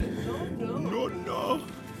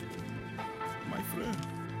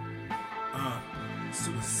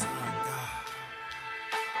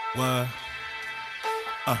What?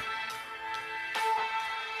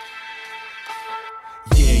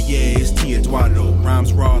 Yeah, it's T Eduardo.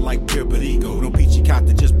 Rhymes raw like pure perigo. No peachy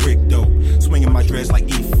cotta, just brick dope. Swinging my dreads like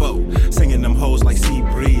E4. Singing them hoes like sea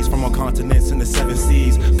breeze. From all continents in the 7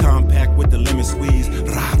 seas. Compact with the lemon squeeze.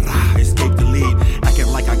 Rah, rah, escape the lead. Acting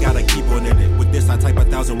like I got a keyboard in it. With this, I type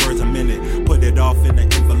 1,000 words a minute. Put it off in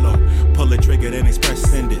an envelope. Pull the trigger, then express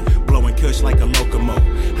send it. Blowing kush like a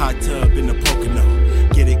locomotive. Hot tub in the Pocono.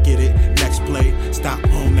 Get it, next play. Stop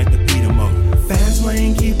home at the Beat'em Up. Fast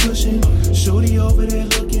lane, keep pushing. Shorty over there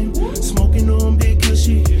looking. Smoking on big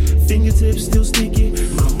cushy. Fingertips still sticky.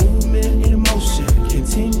 My movement in motion.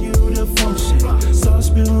 Continue to function. Sauce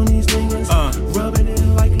spill on these niggas. Rubbing it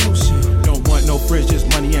like lotion. Don't want no fridge, just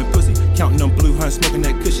money and pussy. Counting them blue hunts, smoking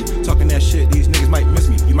that cushy. Talking that shit, these niggas might miss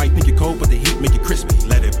me. You might think you're cold, but the heat make it crispy.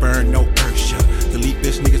 Let it burn, no earth. Delete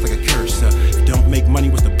bitch niggas like a cursor. If you don't make money,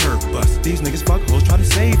 what's the purpose? These niggas fuck hoes, try to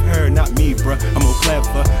save her. Not me, bruh, I'm more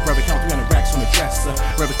clever. Rather count 300 racks on the dresser.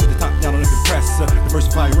 Rather put the top down on the compressor.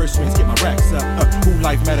 Diversify worse swings, get my racks up. Who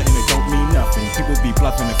life matter and it don't mean nothing. People be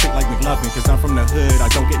bluffing and fake like McLovin. Cause I'm from the hood, I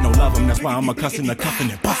don't get no lovin'. That's why I'm a cussing the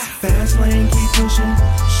cuffin' and bustin'. Fast lane, keep pushing.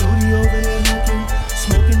 Shorty over there looking.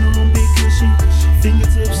 Smoking on big cushy.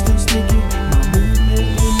 Fingertips still sticky. My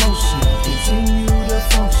movement in motion. Continue to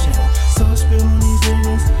function. Sauce spill on these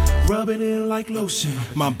niggas. Rub it in like lotion.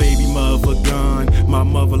 My baby mother gone, my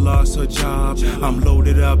mother lost her job. I'm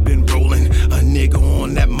loaded up and rolling, a nigga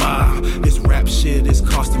on that mob. This rap shit is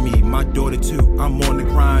costing me, my daughter too. I'm on the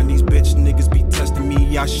grind, these bitch niggas be testing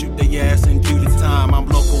me. I shoot their ass and do the time. I'm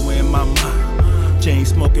local in my mind. Chain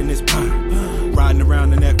smoking this pine, riding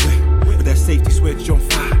around in that whip with that safety switch on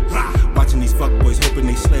fire. Watching these fuckboys, hoping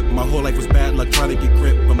they slip. My whole life was bad luck, trying to get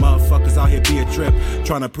grip. But motherfuckers out here be a trip,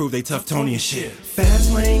 trying to prove they tough Tony and shit.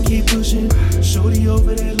 Fast lane, keep pushing. Shorty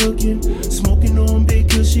over there looking. Smoking on big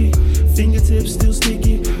cushy. Fingertips still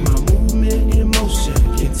sticky. My movement in motion.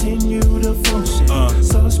 Continue to function.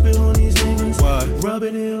 Sauce spill on these niggas. What? Rub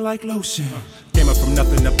it in like lotion. Came up from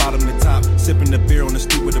nothing to bottom to top. Sipping the beer on the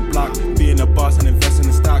street with the block. Being a boss and investing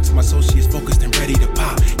in stocks. My associates focused and ready to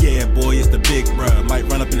pop. Yeah, boy, it's the big bruh. Might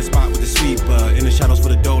run up in the spot with the sweeper. In the shadows for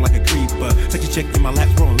the dough like a creeper. Take a chick in my lap,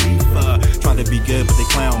 throwing leafer. Try to be good, but they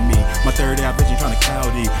clown me. My third eye vision trying to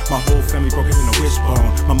cloudy. My whole family broke it in a wishbone.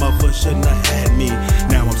 My mother shouldn't have had me.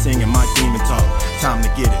 Now I'm singing my demon talk. Time to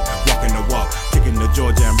get it. Walking the walk. Kicking the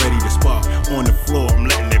Georgia, I'm ready to spark. On the floor, I'm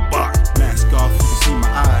letting it bark. Mask off, you can see my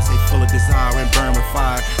eyes. They full of desire and burn with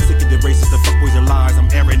fire. Sick of the racist, the fuckboys and lies. I'm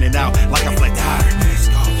airing it out like a flat tire.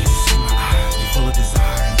 Mask off, you can see my eyes. They full of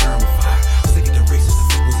desire and burn with fire. Sick of the racist, the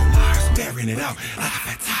fuckboys and lies. I'm airing it out like a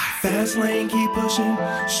flat tire. Fast lane, keep pushing.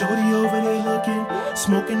 Shorty over there looking.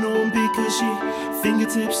 Smoking on big cushy.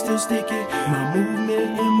 Fingertips still sticky. My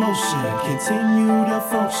movement in motion. Continue to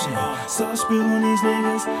function. Sauce spill on these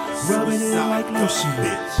niggas. Rubbing it like lotion.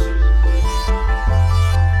 Bitch.